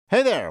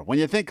Hey there, when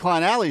you think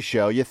Klein Alley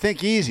Show, you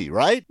think easy,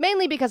 right?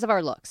 Mainly because of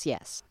our looks,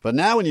 yes. But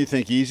now when you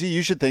think easy,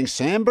 you should think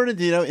San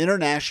Bernardino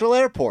International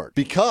Airport.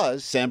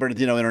 Because San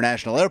Bernardino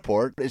International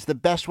Airport is the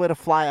best way to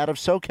fly out of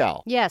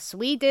SoCal. Yes,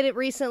 we did it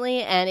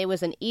recently, and it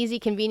was an easy,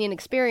 convenient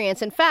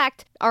experience. In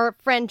fact, our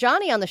friend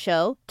Johnny on the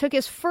show took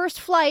his first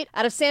flight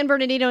out of San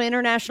Bernardino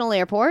International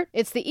Airport.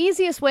 It's the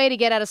easiest way to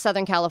get out of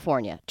Southern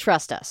California.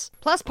 Trust us.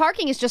 Plus,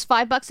 parking is just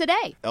 $5 a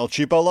day. El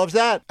Cheapo loves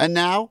that. And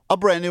now, a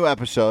brand new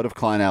episode of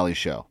Klein Alley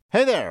Show.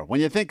 Hey there, when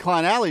you think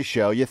Klein Alley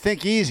Show, you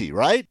think easy,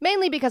 right?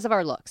 Mainly because of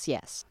our looks,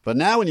 yes. But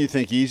now when you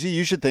think easy,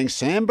 you should think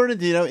San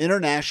Bernardino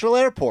International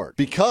Airport.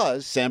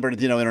 Because San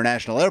Bernardino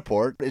International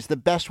Airport is the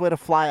best way to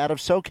fly out of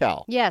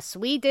SoCal. Yes,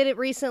 we did it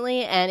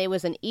recently, and it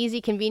was an easy,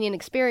 convenient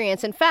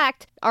experience. In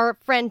fact, our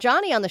friend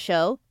Johnny on the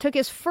show took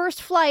his first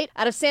flight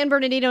out of San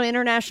Bernardino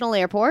International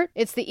Airport.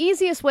 It's the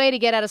easiest way to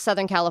get out of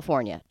Southern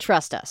California.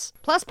 Trust us.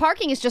 Plus,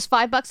 parking is just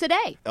 $5 a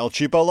day. El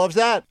Cheapo loves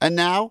that. And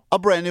now, a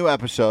brand new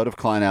episode of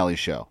Klein Alley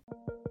Show.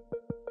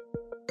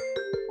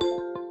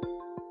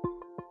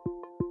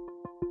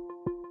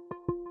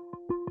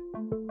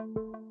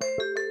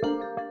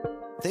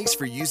 Thanks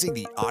for using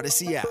the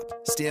Odyssey app.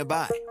 Stand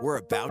by. We're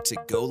about to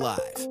go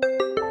live.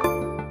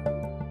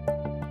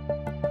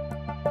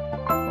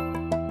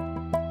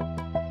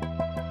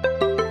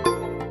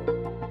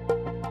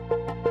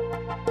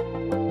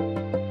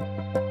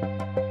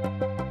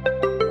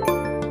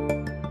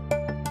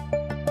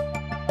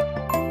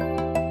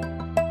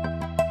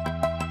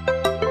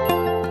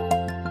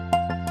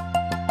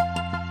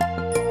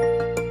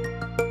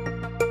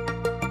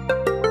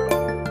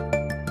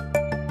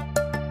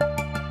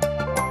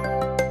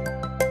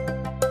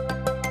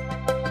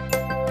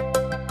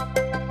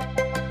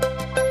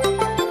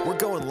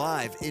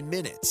 In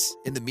minutes.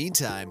 In the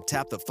meantime,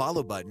 tap the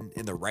follow button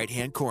in the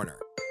right-hand corner.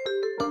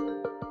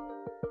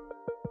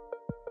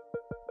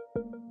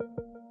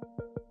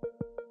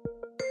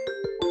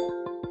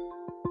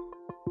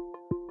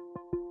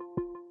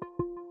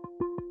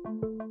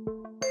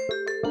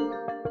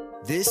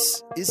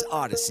 This is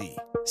Odyssey.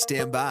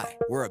 Stand by.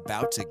 We're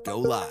about to go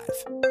live.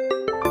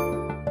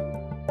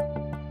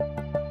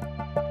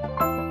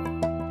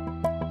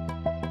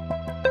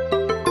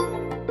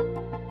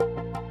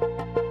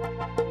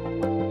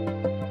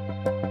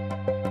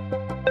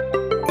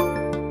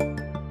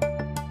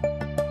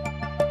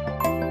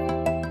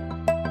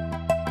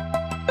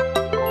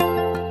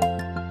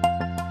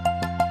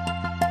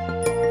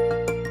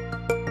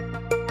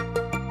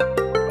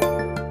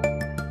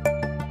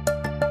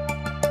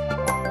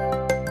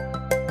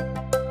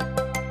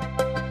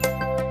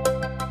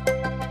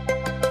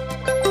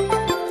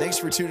 Thanks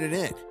for tuning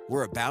in.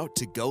 We're about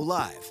to go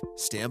live.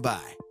 Stand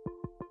by.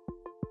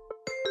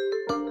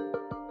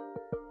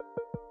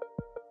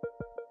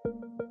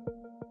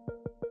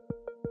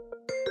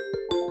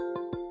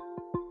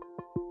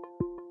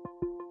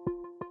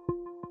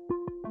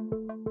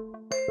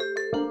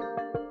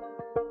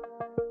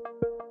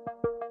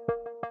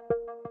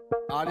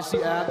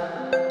 Odyssey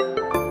app.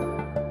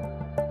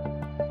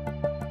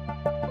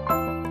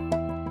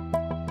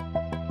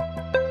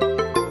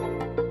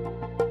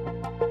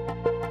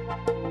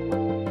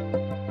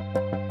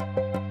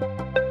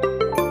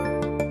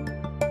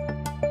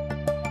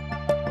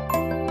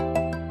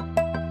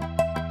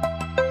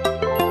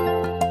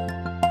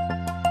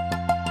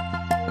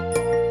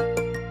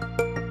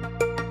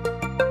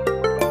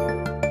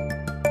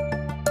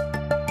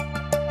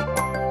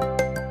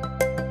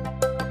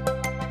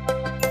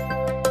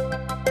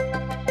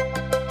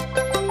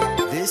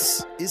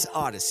 This is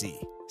Odyssey.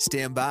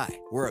 Stand by.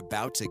 We're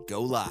about to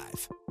go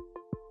live.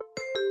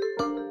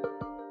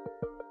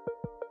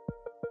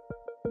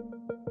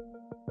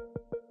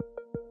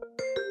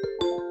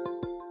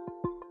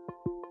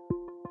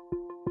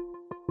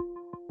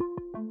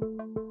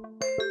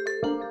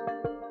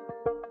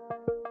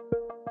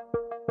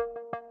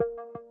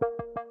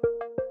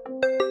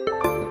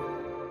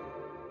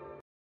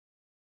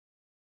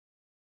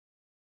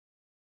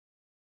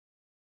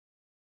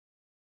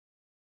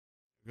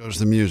 Goes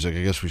the music.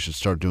 I guess we should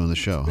start doing the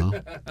show,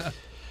 huh?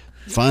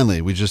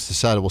 Finally, we just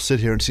decided we'll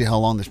sit here and see how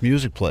long this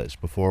music plays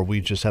before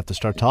we just have to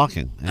start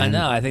talking. And I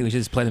know. I think we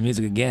should just play the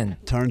music again.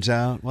 Turns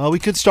out, well, we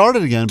could start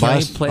it again. Can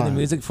we play the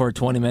music for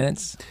 20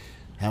 minutes?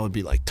 That would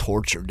be like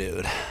torture,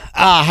 dude.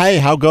 Hey,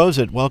 how goes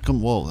it?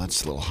 Welcome. Whoa,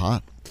 that's a little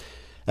hot.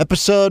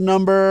 Episode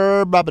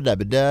number,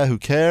 who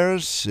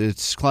cares?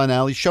 It's Klein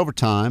Alley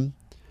Shovertime,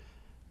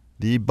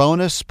 the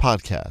bonus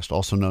podcast,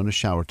 also known as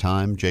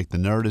Showertime. Jake the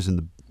Nerd is in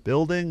the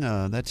building.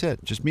 That's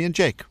it. Just me and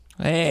Jake.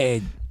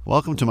 Hey.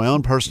 Welcome to my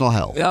own personal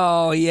hell.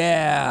 Oh,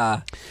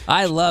 yeah.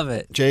 I love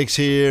it. Jake's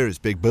here. His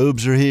big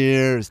boobs are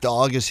here. His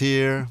dog is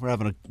here. We're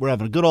having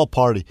a good old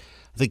party.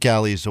 I think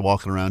Allie's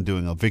walking around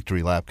doing a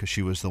victory lap because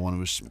she was the one who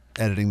was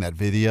editing that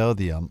video,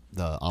 the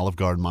Olive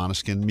Garden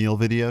Måneskin meal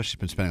video. She's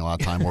been spending a lot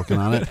of time working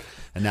on it.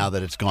 And now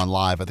that it's gone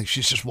live, I think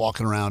she's just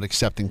walking around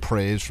accepting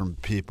praise from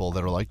people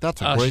that are like,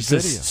 that's a great she's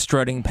video. Just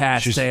strutting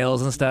past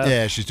sales and stuff.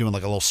 Yeah, she's doing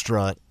like a little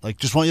strut. Like,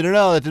 just want you to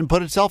know that didn't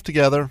put itself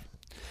together.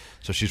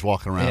 So she's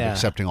walking around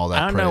accepting all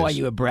that I don't praise. know why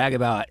you would brag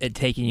about it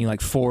taking you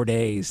like 4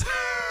 days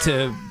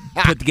to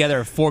put together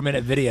a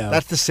 4-minute video.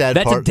 That's the sad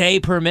part. That's a part. day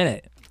per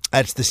minute.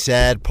 That's the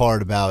sad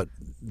part about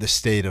the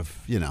state of,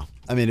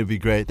 I mean, it'd be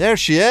great. There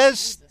she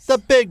is, the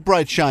big,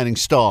 bright, shining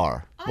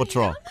star. What's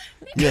wrong?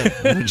 Yeah,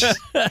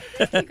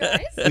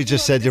 we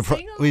just said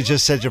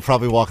you're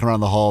probably walking around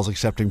the halls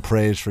accepting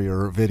praise for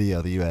your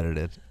video that you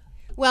edited.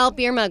 Well,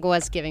 Beermug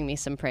was giving me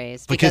some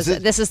praise because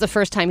this is the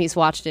first time he's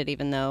watched it,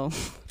 even though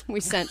we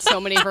sent so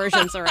many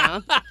versions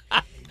around.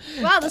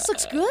 Wow, this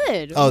looks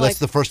good. Oh, that's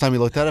the first time he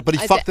looked at it? But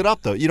he fucked it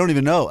up, though. You don't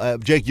even know.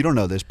 Jake, you don't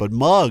know this, but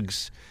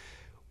Muggs,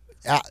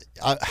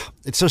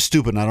 it's so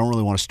stupid, and I don't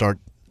really want to start.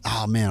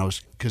 Oh, man,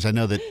 because I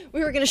know that. We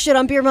were going to shit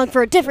on Beermug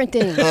for a different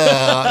thing.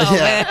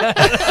 Yeah.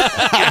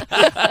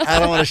 I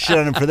don't want to shit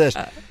on him for this.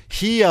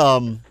 He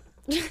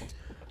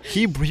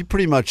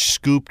pretty much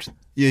scooped.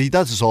 Yeah, he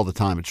does this all the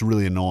time. It's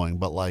really annoying.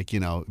 But,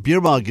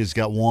 Beermug has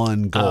got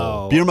one goal.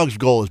 Oh. Beermug's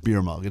goal is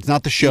Beermug. It's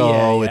not the show.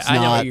 Yeah, It's I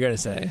not. know what you're going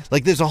to say.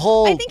 Like, there's a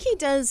whole. I think he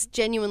does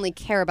genuinely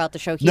care about the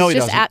show. He's no, he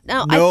just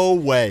doesn't. No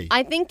way.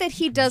 I think that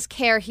he does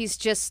care. He's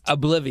just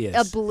oblivious.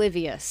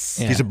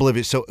 Yeah. He's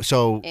oblivious.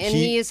 So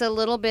he is a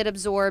little bit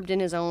absorbed in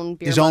his own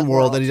world,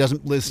 world, and he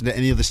doesn't listen to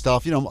any of the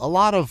stuff. A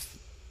lot of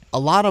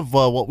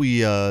what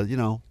we, a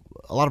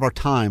lot of our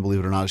time, believe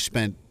it or not, is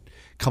spent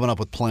coming up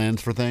with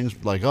plans for things.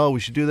 Like, oh, we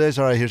should do this.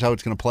 All right, here's how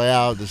it's going to play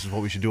out. This is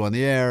what we should do on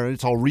the air.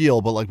 It's all real,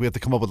 but we have to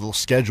come up with a little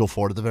schedule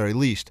for it at the very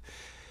least.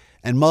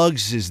 And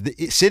Muggs is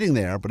sitting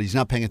there, but he's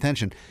not paying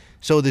attention.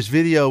 So this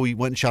video, we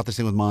went and shot this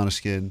thing with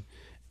Måneskin,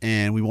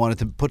 and we wanted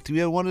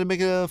to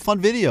make a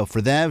fun video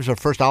for them. It was our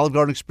first Olive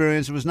Garden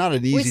experience. It was not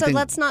an easy we said, thing.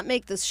 let's not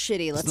make this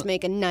shitty. Let's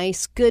make a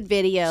nice, good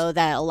video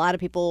that a lot of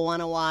people will want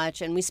to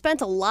watch. And we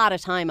spent a lot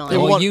of time on it.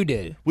 Well, you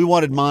did. We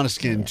wanted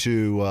Måneskin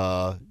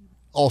to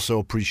also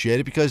appreciate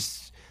it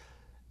because,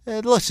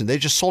 listen, they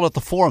just sold out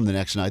the Forum the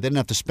next night. They didn't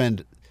have to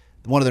spend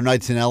one of their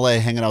nights in L.A.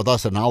 hanging out with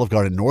us at an Olive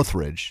Garden in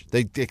Northridge.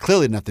 They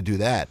clearly didn't have to do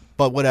that,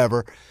 but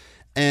whatever.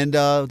 And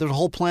there was a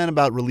whole plan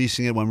about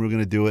releasing it, when we were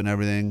going to do it and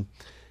everything.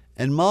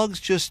 And Muggs,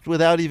 just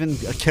without even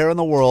a care in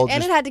the world.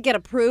 And it had to get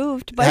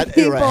approved by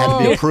people. It had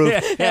to be approved.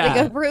 It had to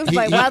get approved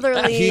by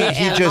Weatherly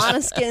and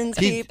Måneskin's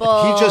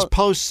people. He just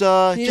posts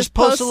a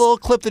little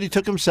clip that he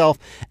took himself.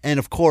 And,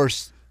 of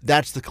course,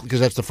 because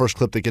that's the first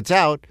clip that gets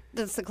out.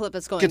 That's the clip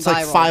that's going gets viral.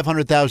 Like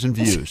 500,000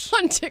 views.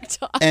 On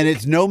TikTok. And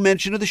it's no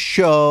mention of the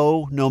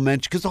show, no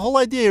mention. Because the whole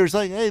idea here is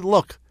like, hey,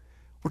 look,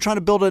 we're trying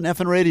to build an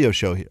effing radio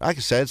show here. I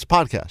can say it's a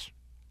podcast.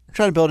 We're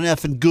trying to build an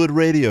effing good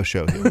radio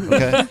show here,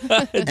 okay?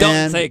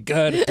 Don't say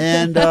good.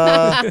 And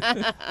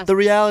the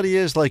reality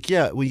is, when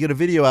you get a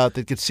video out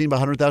that gets seen by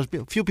 100,000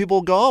 people, a few people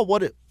will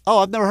go,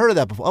 I've never heard of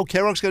that before. Oh,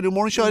 K-Rock's got a new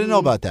morning show? I didn't know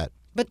about that.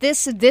 But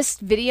this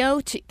video,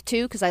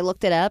 too, because I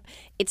looked it up,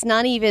 it's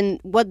not even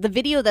the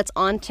video that's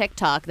on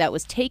TikTok that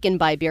was taken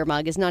by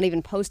Beermug is not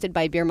even posted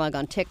by Beermug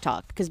on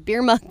TikTok, because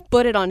Beermug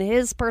put it on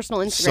his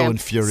personal Instagram. So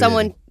infuriating.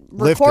 Someone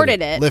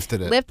recorded it,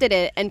 lifted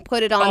it, and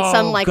put it on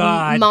some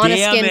God,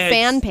 Måneskin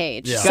fan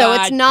page. Yeah. So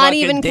it's not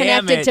even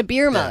connected to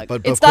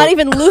Beermug. It's not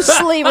even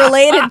loosely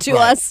related to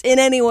us in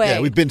any way. Yeah,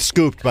 we've been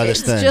scooped by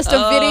this thing. It's just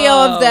a video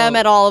of them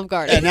at Olive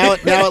Garden. And now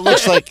it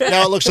looks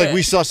like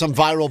we saw some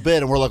viral bit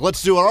and we're like,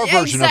 let's do our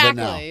version of it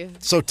now.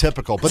 So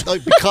typical. But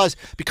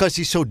because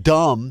he's so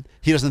dumb,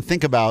 he doesn't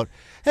think about,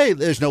 hey,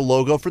 there's no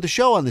logo for the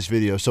show on this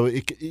video. So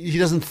he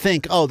doesn't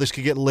think, this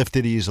could get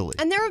lifted easily.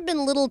 And there have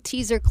been little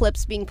teaser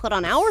clips being put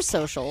on our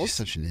socials. He's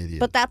such an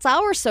idiot. But that's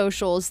our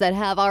socials that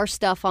have our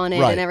stuff on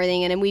it and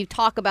everything. And then we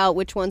talk about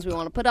which ones we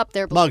want to put up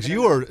there. Muggs,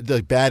 you are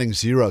batting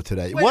zero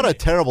today. What a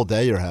terrible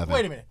day you're having.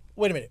 Wait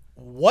a minute.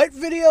 What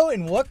video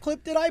and what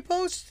clip did I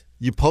post?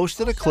 You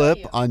posted a clip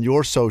on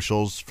your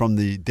socials from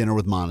the dinner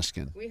with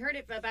Måneskin. We heard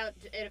it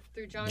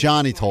through Johnny.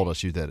 Johnny told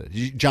us you did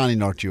it. Johnny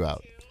narked you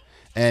out.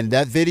 And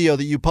that video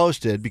that you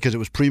posted, because it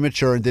was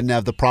premature and didn't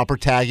have the proper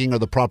tagging or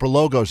the proper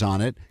logos on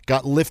it,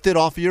 got lifted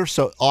off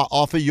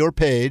of your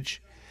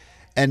page,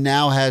 and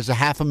now has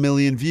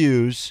 500,000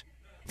 views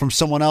from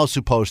someone else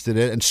who posted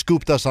it and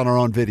scooped us on our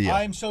own video.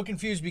 I'm so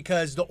confused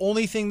because the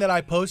only thing that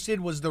I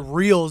posted was the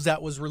reels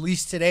that was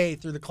released today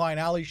through the Klein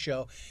Alley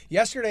show.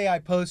 Yesterday I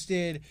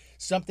posted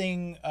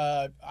something,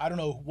 I don't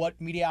know what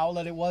media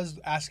outlet it was,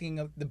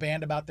 asking the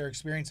band about their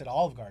experience at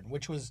Olive Garden,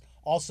 which was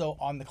also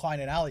on the Klein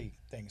and Alley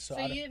thing. So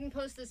you didn't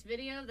post this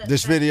video?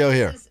 This video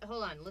here.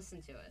 Hold on,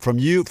 listen to it. From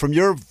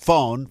your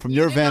phone, from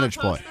your vantage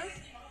point.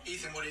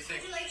 Ethan, what do you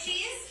think? You like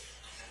cheese?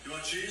 You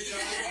want cheese?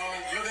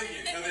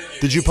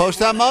 Did you post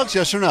that, Muggs?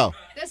 Yes or no?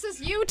 This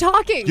is you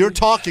talking. You're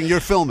talking.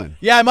 You're filming.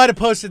 Yeah, I might have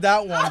posted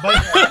that one.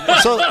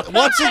 But so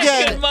once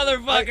again,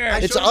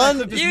 motherfucker, it's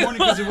this morning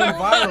because it went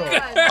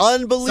viral.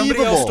 Unbelievable.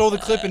 Somebody else stole the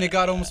clip and it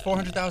got almost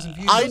 400,000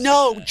 views. I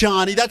know,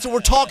 Johnny. That's what we're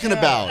talking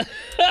about.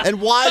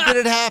 And why did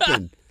it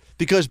happen?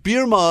 Because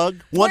Beermug,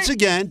 once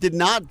again, did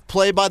not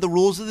play by the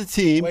rules of the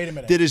team. Wait a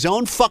minute. Did his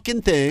own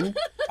fucking thing.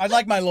 I'd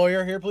like my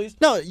lawyer here, please.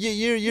 No,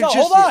 you're no, just...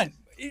 hold on.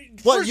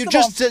 Well, first you of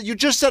just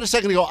all, said a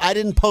second ago I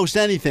didn't post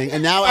anything,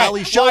 and now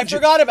Ali well, showed I you.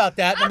 forgot about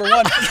that. Number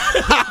one.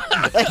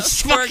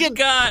 That's fucking.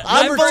 Forgot.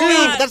 Number I two.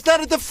 forgot. That's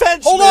not a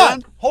defense, Hold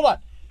man. on.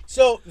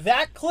 So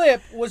that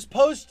clip was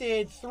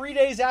posted 3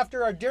 days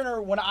after our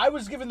dinner when I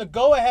was given the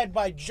go-ahead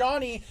by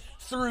Johnny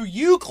through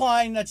you,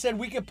 Klein, that said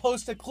we could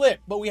post a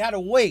clip, but we had to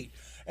wait.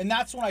 And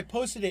that's when I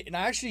posted it, and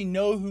I actually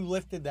know who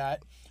lifted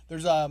that.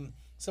 There's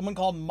someone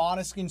called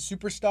Måneskin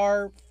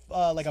Superstar,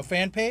 like a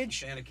fan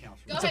page. Go ahead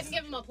and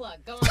give him a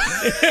plug. Go on.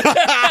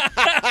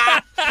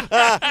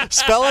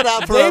 Spell it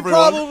out for They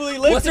everyone. probably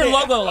lifted What's their it.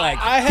 logo like?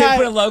 I Can you had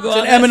put a logo it's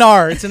on an this?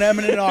 M&R. It's an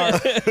M&R.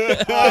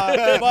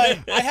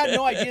 But I had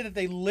no idea that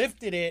they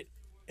lifted it.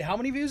 How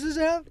many views does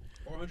it have?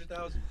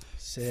 400,000.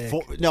 Sick.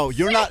 No,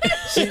 you're not.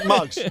 See,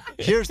 Muggs,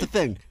 here's the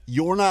thing.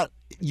 You're not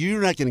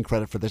getting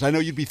credit for this. I know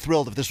you'd be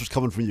thrilled if this was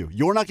coming from you.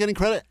 You're not getting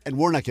credit, and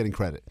we're not getting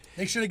credit.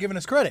 They should have given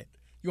us credit.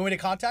 You want me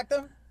to contact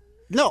them?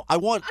 No, I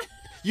want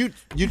you.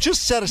 You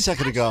just said a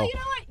second ago. You know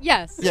what?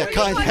 Yes. Yeah,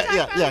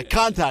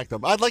 contact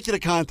them. I'd like you to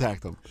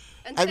contact them.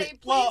 And I say, mean- please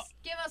well-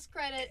 give us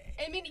credit.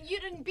 I mean,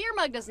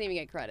 Beermug doesn't even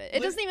get credit.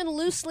 It doesn't even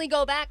loosely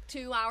go back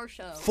to our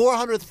show.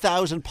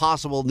 400,000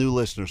 possible new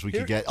listeners we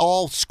could get,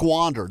 all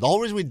squandered. The whole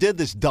reason we did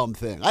this dumb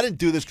thing. I didn't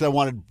do this because I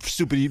wanted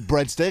stupid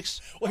breadsticks.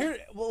 Well,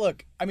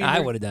 look. I mean, I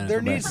there- would've done it There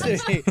for needs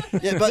to be.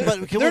 Yeah, but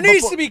can There we, needs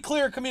before- to be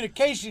clear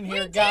communication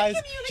here, did guys.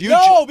 communicate. You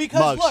No, ju-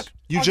 because Muggs, look.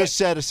 you okay, just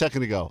said a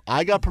second ago,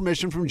 I got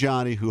permission from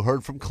Johnny, who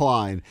heard from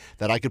Klein,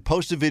 that I could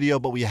post a video,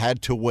 but we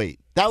had to wait.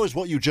 That was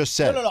what you just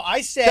said. No.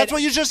 I said. That's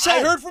what you just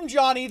said. I heard from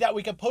Johnny that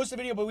we could post a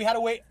video, but we had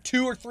to wait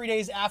 2 or 3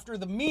 days after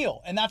the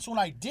meal, and that's when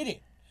I did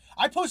it.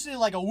 I posted it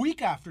like a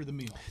week after the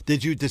meal.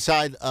 Did you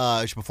decide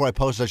before I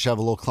posted I should have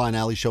a little Klein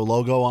Alley Show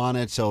logo on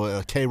it, so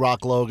a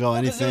K-Rock logo, Because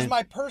anything? it was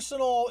my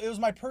personal. It was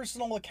my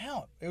personal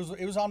account. It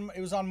was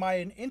on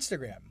my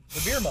Instagram, the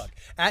Beermug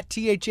at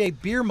THA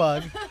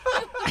Beermug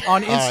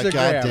on Instagram. All right,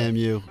 goddamn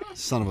you,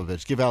 son of a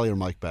bitch! Give Allie her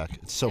mic back.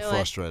 It's so You know what?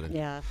 frustrating.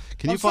 Yeah.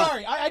 Can I'm you find?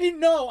 sorry. I didn't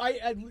know.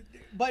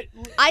 But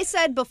I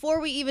said before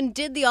we even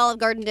did the Olive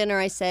Garden dinner,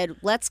 I said,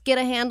 let's get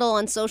a handle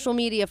on social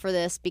media for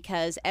this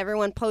because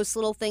everyone posts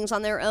little things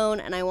on their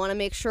own, and I want to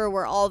make sure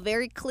we're all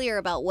very clear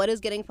about what is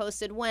getting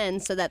posted when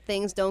so that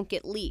things don't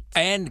get leaked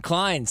And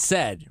Klein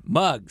said,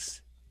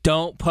 Muggs,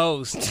 don't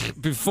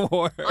post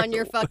before. on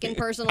your fucking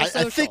personal I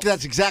socials. think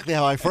that's exactly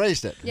how I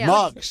phrased it. Yeah.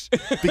 Mugs,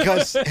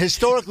 because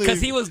historically,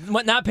 Because he was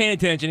not paying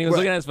attention. He was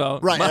looking at his phone.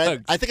 Right. and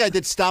Muggs. I think I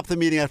did stop the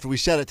meeting after we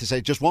said it to say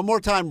just one more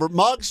time,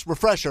 Mugs,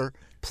 refresher.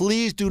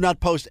 Please do not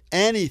post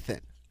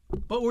anything.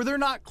 But were there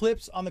not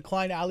clips on the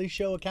Klein Alley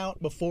Show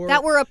account before?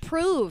 that were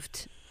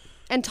approved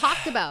and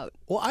talked about.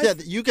 well, Yeah,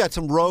 you got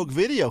some rogue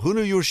video. Who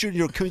knew you were shooting?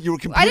 You were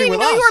competing I didn't even with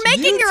know us. you were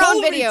making You your own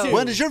told me video. to.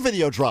 When does your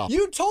video drop?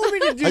 You told me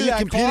to do Are that. you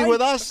competing Klein.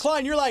 with us?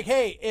 Klein, you're like,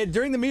 hey,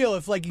 during the meal,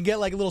 if like you get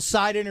like a little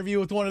side interview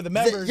with one of the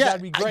members, yeah,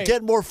 that'd be great. I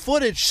get more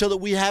footage so that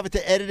we have it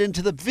to edit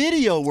into the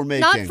video we're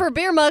making. Not for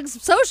Beermug's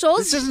socials.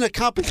 This isn't a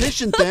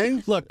competition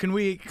thing. Look, can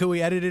we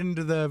edit it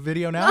into the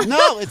video now?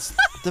 No, it's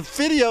the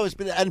video has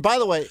been. And by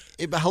the way,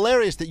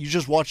 hilarious that you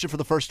just watched it for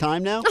the first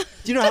time now. Do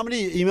you know how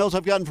many emails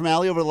I've gotten from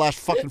Allie over the last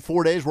fucking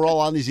 4 days? We're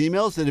all on these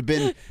emails that have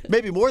been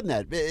maybe more than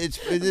that. It's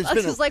Us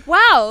been. is like,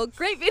 wow,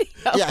 great video.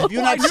 Yeah, have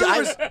you not?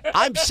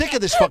 I'm sick of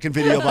this fucking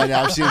video by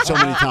now. I've seen it so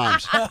many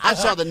times. I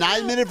saw the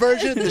 9-minute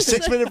version, the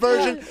 6-minute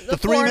version, the 3-minute.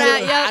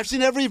 format, yep. I've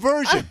seen every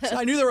version.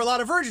 I knew there were a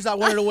lot of versions. I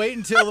wanted to wait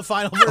until the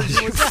final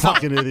version was out.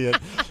 Fucking idiot.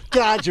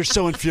 God, you're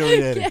so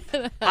infuriating.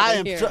 I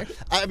am. here.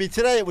 I mean,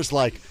 today it was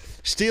like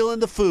stealing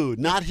the food,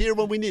 not here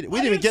when we need it. We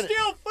didn't even get.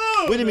 Steal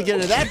food. We didn't even get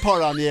into that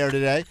part on the air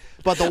today.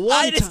 But the one.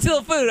 I didn't ti-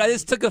 steal food. I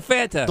just took a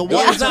Fanta. The It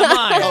one was not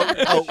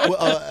mine.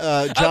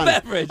 Johnny.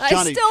 beverage. I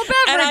Johnny, still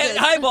And beverages.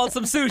 I eyeballed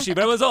some sushi,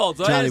 but it was old,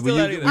 so Johnny, I didn't steal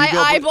will that you- either. will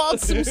I you go- eyeballed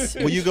some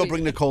sushi. will you go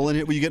bring Nicole in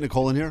here? Will you get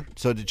Nicole in here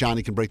so that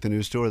Johnny can break the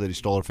news to her that he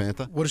stole her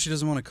Fanta? What if she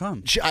doesn't want to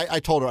come? I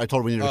told her. I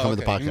told her we need her to come in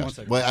the okay. Give me one podcast.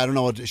 second. Well, I don't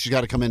know what she's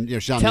got to come in. You know,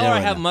 she's on Tell the her air I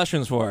right have now.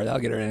 mushrooms for her. I'll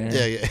get her in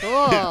here. Yeah.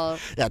 Cool.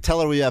 Yeah,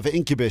 tell her we have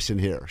Incubus in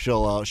here.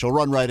 She'll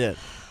run right in.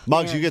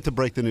 Muggs, you get to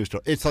break the news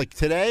story. It's like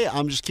today,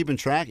 I'm just keeping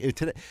track.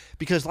 Today,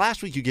 because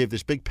last week you gave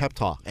this big pep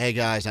talk. Hey,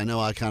 guys, I know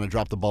I kind of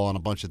dropped the ball on a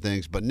bunch of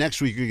things, but next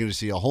week you're going to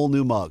see a whole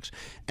new Muggs.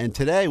 And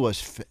today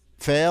was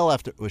fail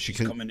after. Was she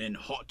Coming in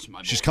hot, my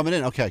boy. She's coming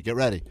in. Okay, get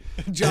ready.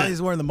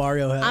 Johnny's wearing the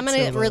Mario hat. I'm going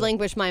to so,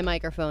 relinquish my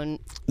microphone.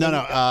 No.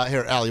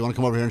 Here, Al, you want to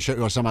come over here and you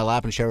want to sit on my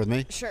lap and share with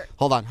me? Sure.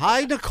 Hold on.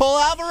 Hi, Nicole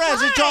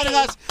Alvarez is joining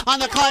us on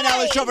the Klein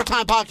Alley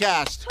Shovertime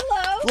podcast.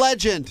 Hello.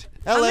 Legend.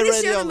 LA I'm going to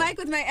Radio. share the mic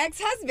with my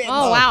ex-husband.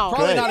 Oh, wow.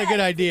 Probably Great. not a good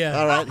idea.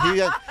 All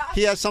right.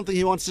 He has something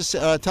he wants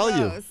to tell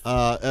you. Gross.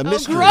 A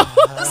mystery.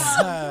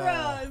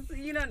 Gross.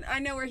 You don't. I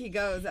know where he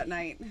goes at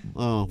night.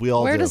 Oh, we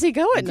all Where do. does he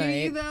go at Do night?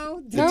 you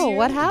though? Do No, you?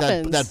 what That,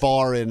 happens? that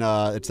bar in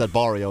it's that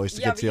bar he always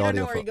Yeah, gets but the you don't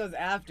audio know where he from. goes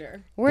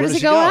after. Where does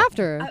does he he go go?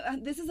 after?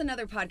 This is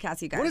another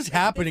podcast, you guys. What is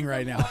happening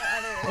right now?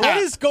 Other- What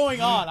is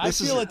going on? I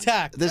This is- feel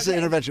attacked. This is an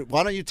intervention.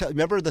 Why don't you tell?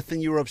 Remember the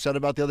thing you were upset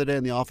about the other day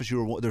in the office?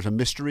 There's a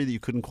mystery that you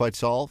couldn't quite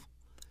solve.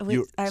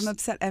 I'm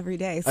upset every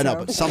day. So. I know,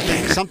 but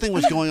something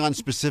was going on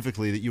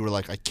specifically that you were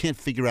like, I can't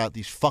figure out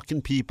these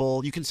fucking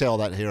people. You can say all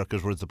that here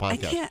because we're at the I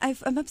podcast. can't.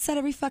 I'm upset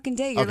every fucking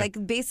day. You're Okay.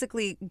 like,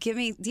 basically, give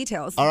me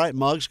details. All right,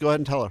 Muggs, go ahead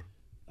and tell her.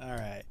 All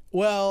right.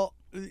 Well,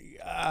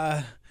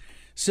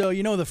 so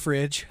you know the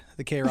fridge,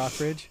 the K-Rock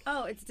fridge?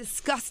 Oh, it's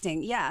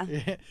disgusting. Yeah.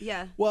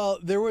 Yeah. Well,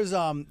 there was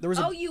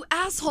Oh, you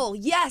asshole.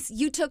 Yes,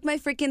 you took my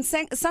freaking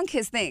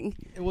Sunkiss thing.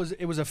 it was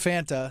a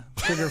Fanta,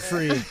 sugar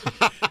free.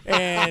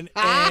 and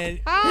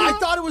I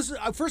thought it was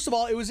first of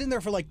all, it was in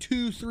there for like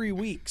 2-3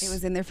 weeks. It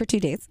was in there for 2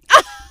 days.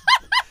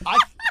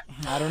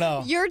 I don't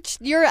know.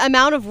 Your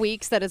amount of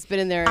weeks that it's been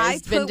in there I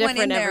has been put one in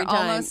different there every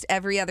time. almost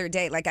every other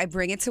day. Like I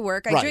bring it to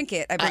work, I Right. drink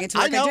it. I bring it to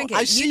I work, know, I drink it.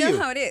 I see you know you.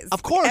 how it is.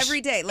 Of course. Every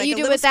day. Like you a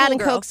do little with that and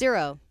schoolgirl. Coke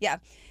Zero. Yeah.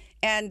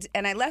 And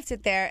I left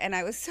it there and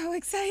I was so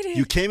excited.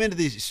 You came into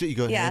these, so you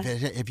go, Yeah.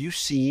 have you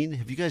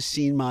guys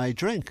seen my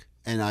drink?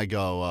 And I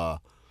go,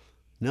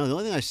 no, the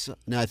only thing I saw,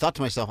 now I thought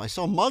to myself, I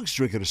saw Muggs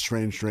drinking a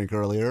strange drink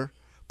earlier.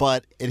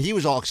 And he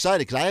was all excited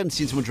because I hadn't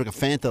seen someone drink a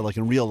Fanta like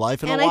in real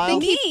life in And a I while.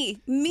 think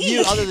me.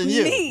 You, other than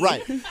you, Me.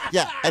 right?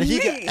 Yeah, and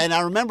Me. and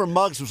I remember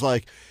Muggs was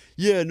like,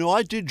 "Yeah, no,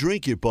 I did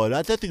drink it, but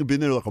that thing had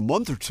been there like a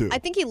month or two." I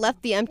think he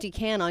left the empty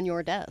can on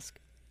your desk.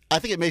 I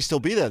think it may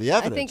still be there. The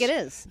evidence. think it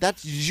is.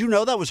 Did you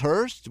know that was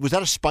hers? Was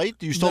that a spite?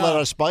 You stole No, that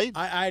out of spite?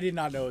 I did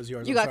not know it was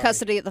yours. You I'm got sorry.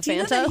 custody at the Do you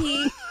know Fanta.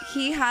 that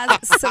he has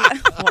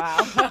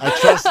wow. I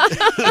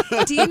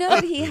trust. Do you know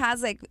that he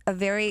has like a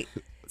very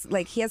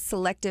he has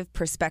selective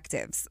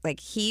perspectives. Like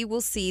he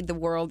will see the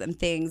world and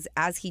things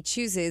as he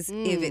chooses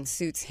if it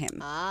suits him.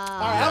 All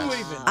right, I'm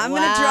leaving. I'm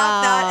gonna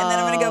drop that and then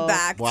I'm gonna go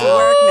back Wow. to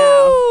work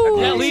now.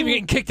 Okay. Yeah, leave you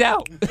getting kicked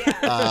out.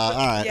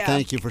 All right, Yeah.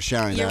 thank you for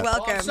sharing You're that. Oh,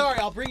 welcome. I'm sorry.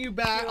 I'll bring you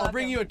back. You're I'll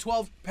bring you a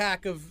welcome.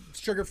 12-pack of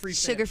sugar-free.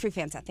 Fanta. Sugar-free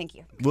Fanta. Thank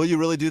you. Will you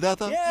really do that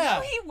though?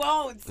 Yeah. He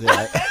won't.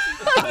 Yeah.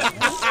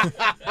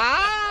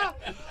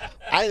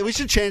 We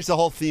should change the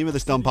whole theme of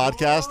this dumb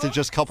podcast to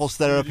just couples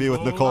therapy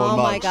with Nicole and Oh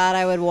Muggs. my God,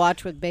 I would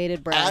watch with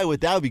bated breath.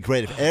 That would be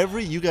great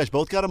if you guys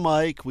both got a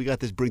mic. We got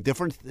this bring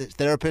different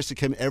therapists that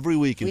come every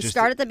week and We just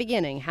start at the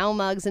beginning, how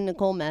Muggs and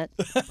Nicole met,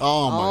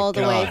 oh my all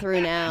the way God.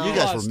 through now. You A lot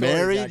guys of were stories,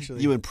 married.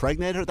 actually. You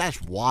impregnated her.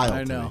 That's wild.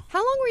 I to know. me. How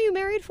long were you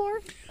married for?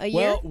 A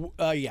year?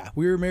 Well, yeah,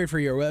 we were married for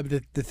a year. Well, the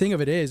thing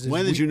of it is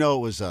When did you know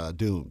it was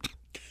doomed?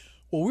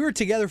 Well, we were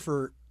together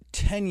for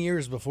 10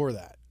 years before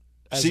that.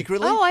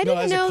 Secretly? Oh, I No,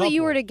 didn't as a know that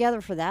you couple. were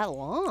together for that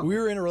long. We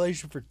were in a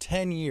relationship for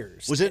 10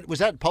 years. Was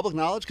that public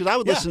knowledge? Because I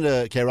would Yeah. listen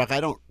to K Rock. I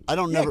don't Yeah,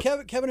 never.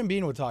 Kevin and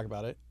Bean would talk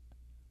about it.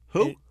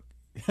 Who? No,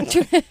 I'm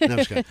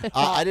just kidding.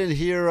 I didn't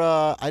hear.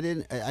 I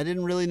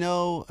didn't really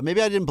know.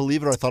 Maybe I didn't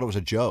believe it, or I thought it was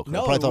a joke. I No,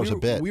 probably thought it was we a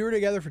bit. We were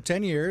together for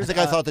 10 years. I think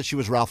I thought that she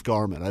was Ralph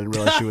Garman. I didn't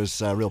realize she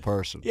was a real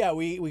person. Yeah,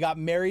 we got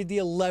married the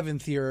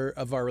 11th year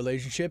of our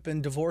relationship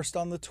and divorced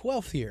on the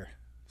 12th year.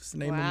 It's the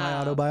name of my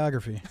Wow.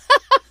 autobiography.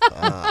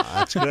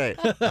 That's great.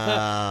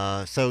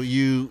 So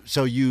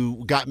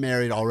you got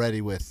married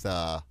already with.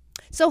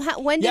 So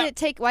when did Yeah. it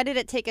take? Why did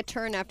it take a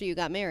turn after you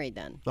got married?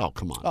 Then Oh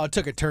come on. Oh, it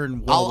took a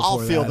turn. Well I'll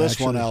before feel that, this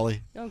actually. one,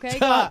 Ellie. okay,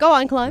 go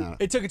on, Klein.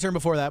 It took a turn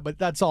before that, but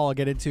that's all I'll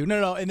get into.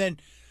 No. And then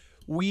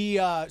we,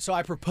 so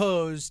I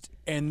proposed,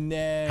 and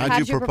then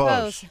How'd you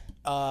propose?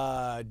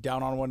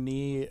 down on one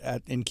knee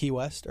in Key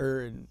West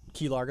or in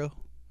Key Largo,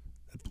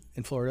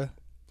 in Florida.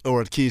 Or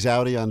at Keys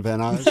Audi on Van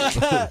Nuys.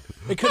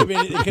 It could have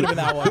been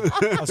that one.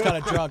 I was kind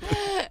of drunk.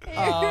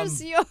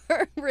 Here's your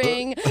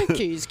ring.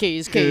 Keys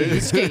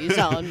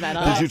on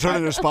that. Did you turn it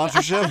into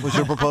sponsorship? Was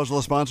your proposal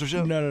a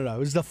sponsorship? No. It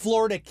was the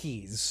Florida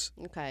Keys.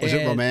 Okay. Was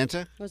it And-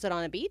 romantic? Was it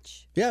on a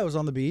beach? Yeah, it was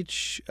on the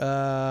beach.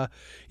 Yeah,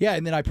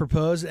 and then I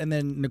proposed, and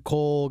then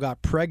Nicole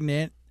got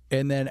pregnant,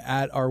 and then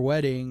at our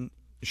wedding,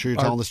 You sure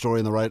you're telling the story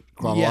in the right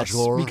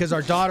chronological order? because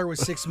our daughter was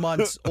 6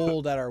 months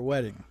old at our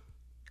wedding.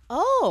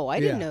 Oh, I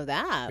didn't Yeah. know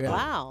that. Yeah.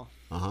 Wow.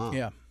 Uh-huh.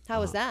 Yeah,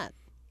 How was that?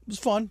 it was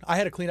fun. I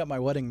had to clean up my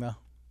wedding though.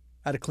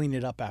 I had to clean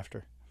it up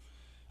after.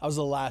 I was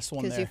the last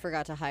one Because there. you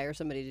forgot to hire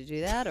somebody to do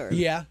that, or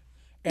Yeah.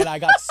 And I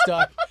got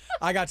stuck.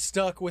 I got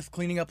stuck with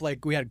cleaning up.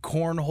 Like we had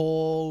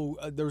cornhole.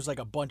 There was like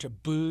a bunch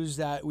of booze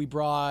that we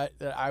brought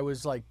that I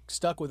was like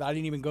stuck with. I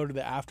didn't even go to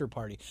the after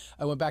party.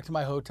 I went back to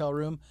my hotel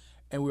room,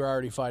 and we were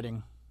already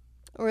fighting.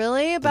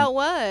 Really? About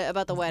what?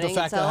 About the wedding The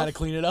fact that I itself? had to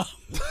clean it up.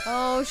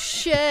 Oh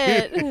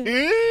shit!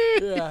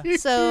 Yeah.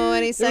 So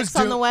any sex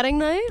on the wedding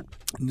night?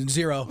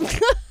 Zero.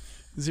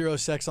 Zero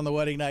sex on the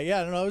wedding night. Yeah,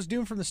 I don't know. I was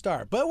doomed from the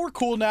start. But we're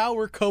cool now.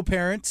 We're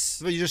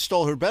co-parents. Well, you just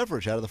stole her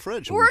beverage out of the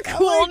fridge. We're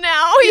cool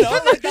now, you know,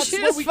 even though that's she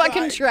what was we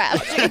fucking got. trash.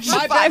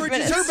 My 5 beverage is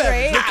minutes her beverage.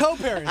 straight. We're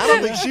co-parents. I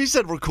don't think she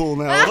said we're cool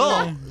now at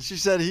all. She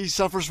said he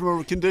suffers from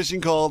a condition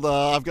called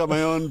I've got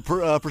my own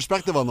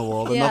perspective on the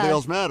world and Yeah. nothing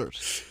else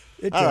matters.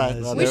 It All right,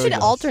 does. well, We there should it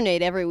goes.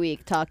 alternate every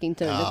week talking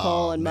to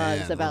Nicole and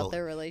Muggs Man, about little-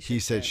 their relationship. He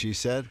said, she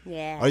said.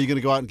 Yeah. Are you going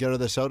to go out and get her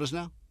the sodas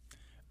now?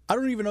 I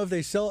don't even know if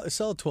they sell a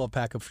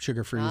 12-pack of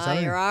sugar-frees. Ah,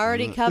 you're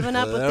already coming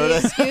up with There the it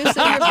is. excuse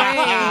in your brain.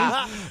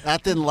 That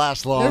didn't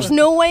last long. There's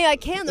no way I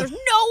can. There's no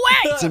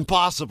way. It's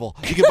impossible.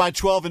 You can buy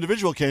 12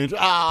 individual cans.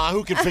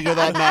 Who can figure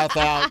that math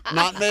out?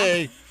 Not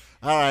me.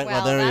 All right, Wow,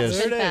 well, there he that's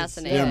is. been There it is.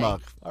 fascinating.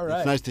 Beermug. All right.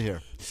 It's nice to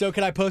hear. So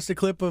can I post a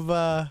clip of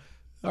our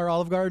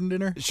Olive Garden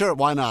dinner? Sure,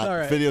 why not? All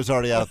right. Video's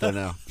already out there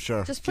now.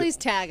 Sure. Just please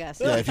tag us.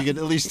 Yeah, if you could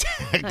at least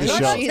tag the Did Did I show.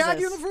 not Jesus. tag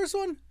you in the first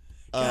one?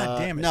 God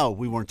damn it. No,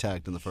 we weren't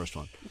tagged in the first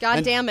one. God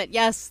And damn it.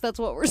 Yes, that's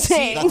what we're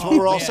saying. That's what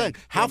we're all man. saying.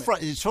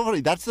 It's so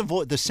funny. That's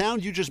the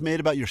sound you just made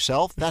about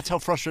yourself. That's how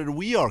frustrated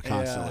we are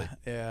constantly.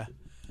 Yeah.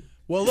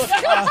 Well, look.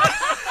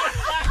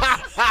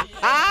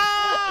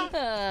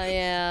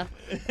 Yeah.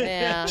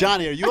 Yeah.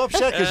 Johnny, are you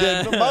upset?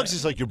 Because Muggs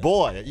is like your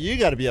boy. You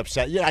got to be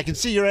upset. Yeah, I can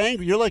see you're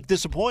angry. You're like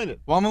disappointed.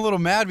 Well, I'm a little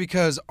mad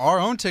because our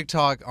own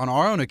TikTok on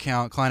our own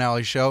account, Klein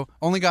Alley Show,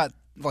 only got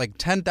like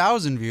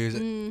 10,000 views,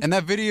 and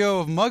that video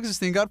of Muggs'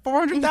 thing got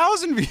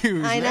 400,000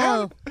 views. I man.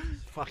 know.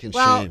 Fucking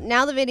Well, shame.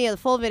 now the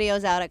full video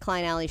is out at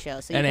Klein Alley Show,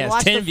 so you And it can has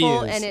watch 10 the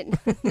full. views. And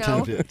it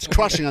no, It's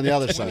crushing on the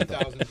other side. Though.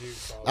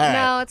 All right.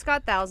 no, it's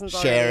got thousands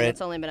already. Share it. It's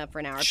only been up for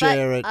an hour.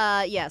 Share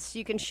but, yes,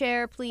 you can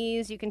share,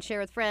 please. You can share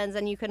with friends,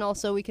 and you can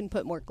also we can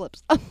put more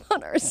clips up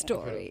on our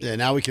story Yeah,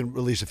 now we can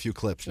release a few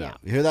clips now. Yeah.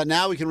 You hear that?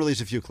 Now we can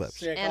release a few clips.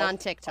 Sick. and I'll- on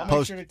TikTok. I'll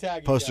make sure to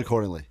tag you Post guys.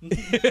 accordingly.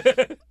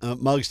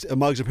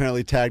 Muggs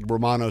apparently tagged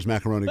Romano's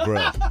Macaroni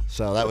Grill,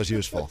 so that was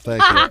useful.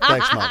 Thank you.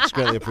 Thanks, Muggs.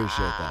 Greatly appreciate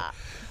that.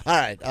 All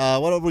right,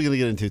 what are we going to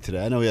get into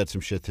today? I know we had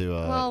some shit to.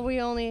 Well, we're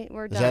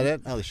done. is that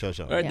it? Oh, the show's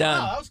over. We're Wow,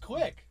 done. that was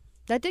quick.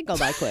 That did go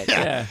by quick.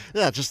 Yeah.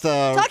 Yeah, just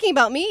Talking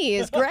about me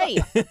is great.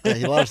 yeah,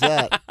 he loves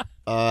that.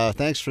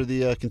 Thanks for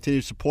the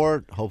continued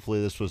support.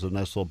 Hopefully, this was a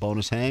nice little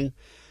bonus hang.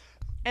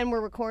 And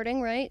we're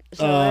recording, right?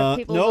 So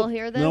people nope. will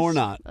hear this? No, we're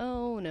not.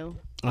 Oh, no.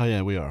 Oh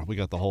yeah, we are. We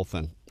got the whole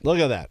thing. Look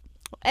at that.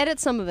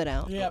 Edit some of it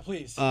out. Yeah,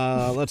 please.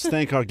 Let's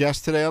thank our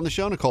guest today on the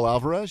show, Nicole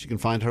Alvarez. You can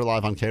find her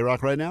live on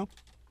K-Rock right now.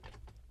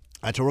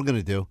 That's what we're going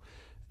to do.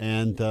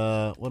 And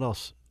what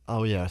else?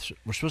 Oh, yeah.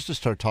 We're supposed to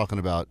start talking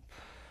about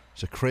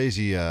it's a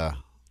crazy,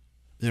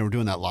 we're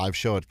doing that live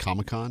show at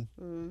Comic-Con.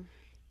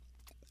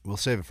 We'll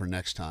save it for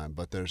next time,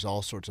 but there's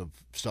all sorts of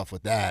stuff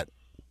with that.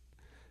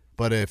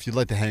 But if you'd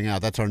like to hang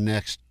out, that's our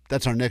next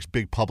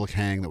big public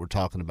hang that we're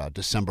talking about,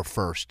 December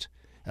 1st,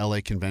 LA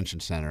Convention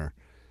Center.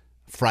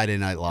 Friday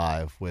Night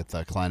Live with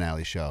Klein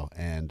Alley Show,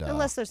 and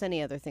Unless there's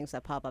any other things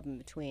that pop up in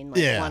between, like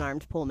Yeah.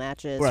 one-armed pool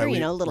matches, Right, or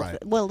little right.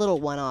 little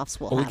one-offs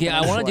will Well, happen. I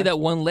I'm want to do sure. that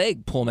one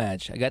leg pull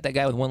match. I got that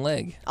guy with one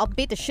leg. I'll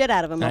beat the shit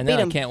out of him. I'll I beat know.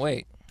 I him. can't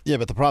wait. yeah,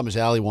 but the problem is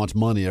Allie wants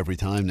money every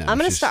time now. I'm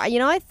gonna She's- start.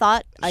 I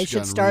thought I she's should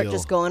gotten start real.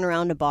 just going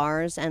around to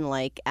bars and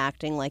like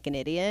acting like an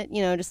idiot.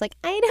 Just like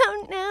I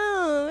don't know.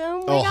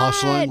 Oh my Oh, God.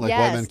 hustling? Like yes.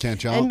 White Men Can't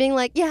Jump? And being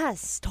like,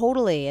 yes,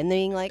 totally. And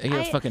being like,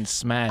 You're fucking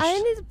smashed. I'm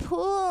in this pool.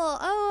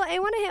 Oh, I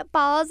want to hit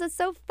balls. It's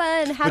so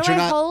fun. How But do you're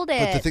I not, hold it?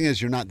 But the thing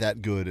is, you're not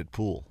that good at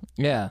pool.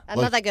 Yeah.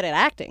 I'm not that good at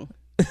acting.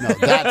 No,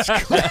 that's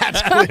clear.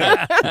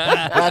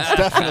 That's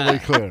definitely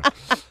clear.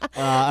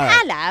 All right.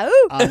 Hello.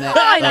 On that-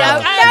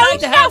 I'd like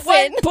to have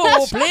one nothing.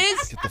 pull,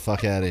 please. Get the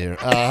fuck out of here.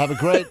 Have a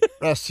great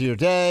rest of your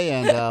day,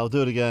 and we'll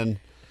do it again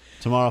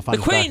tomorrow. The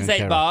Queen's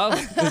Eight Ball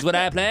is what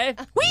I play.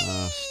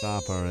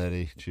 Stop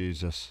already.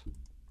 Jesus.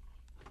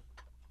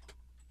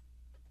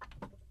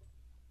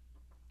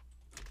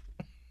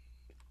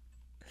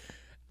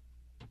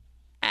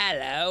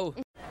 Hello.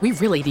 We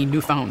really need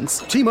new phones.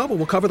 T-Mobile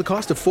will cover the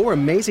cost of 4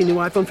 amazing new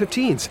iPhone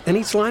 15s, and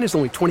each line is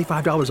only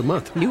 $25 a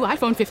month. New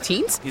iPhone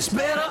 15s?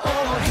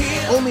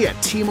 Only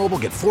at T-Mobile,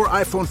 get 4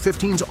 iPhone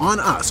 15s on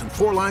us and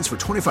 4 lines for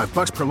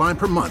 $25 per line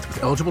per month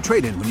with eligible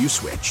trade-in when you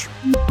switch.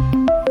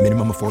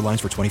 Minimum of 4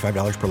 lines for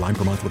 $25 per line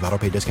per month with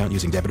autopay discount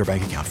using debit or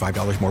bank account.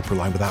 $5 more per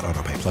line without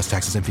autopay, plus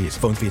taxes and fees.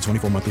 Phone fee at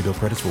 24 monthly bill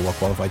credits for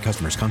well-qualified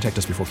customers. Contact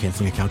us before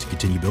canceling account to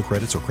continue bill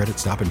credits or credit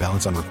stop and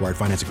balance on required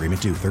finance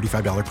agreement due.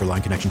 $35 per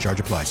line connection charge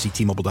applies. See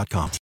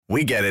T-Mobile.com.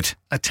 We get it.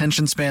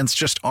 Attention spans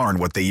just aren't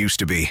what they used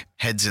to be.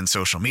 Heads in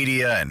social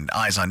media and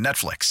eyes on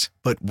Netflix.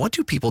 But what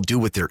do people do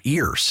with their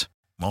ears?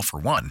 Well,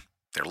 for one,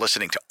 they're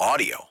listening to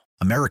audio.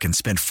 Americans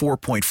spend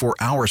 4.4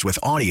 hours with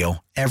audio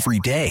every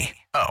day.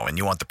 Oh, and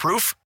you want the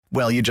proof?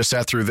 Well, you just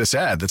sat through this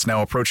ad that's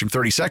now approaching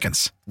 30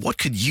 seconds. What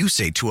could you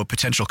say to a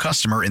potential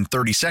customer in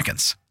 30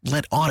 seconds?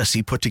 Let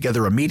Odyssey put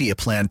together a media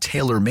plan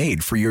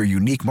tailor-made for your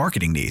unique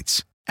marketing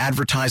needs.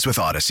 Advertise with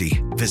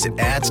Odyssey. Visit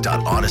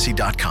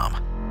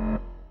ads.odyssey.com.